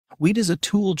Weed is a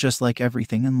tool just like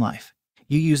everything in life.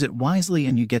 You use it wisely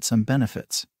and you get some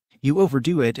benefits. You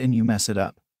overdo it and you mess it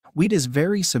up. Weed is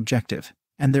very subjective,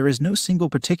 and there is no single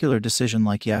particular decision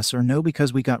like yes or no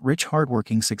because we got rich,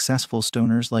 hardworking, successful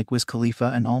stoners like Wiz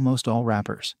Khalifa and almost all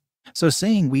rappers. So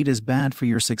saying weed is bad for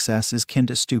your success is kin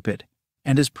to stupid,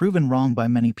 and is proven wrong by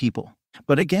many people.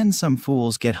 But again, some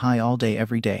fools get high all day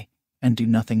every day, and do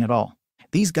nothing at all.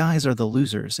 These guys are the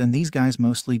losers, and these guys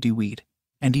mostly do weed.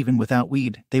 And even without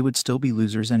weed, they would still be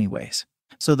losers anyways.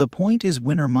 So the point is,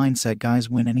 winner mindset guys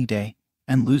win any day,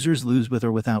 and losers lose with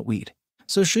or without weed.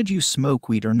 So should you smoke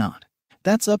weed or not?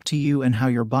 That's up to you and how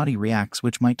your body reacts,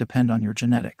 which might depend on your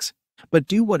genetics. But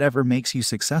do whatever makes you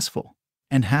successful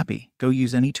and happy. Go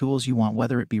use any tools you want,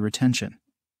 whether it be retention,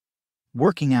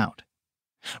 working out,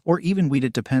 or even weed.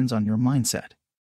 It depends on your mindset.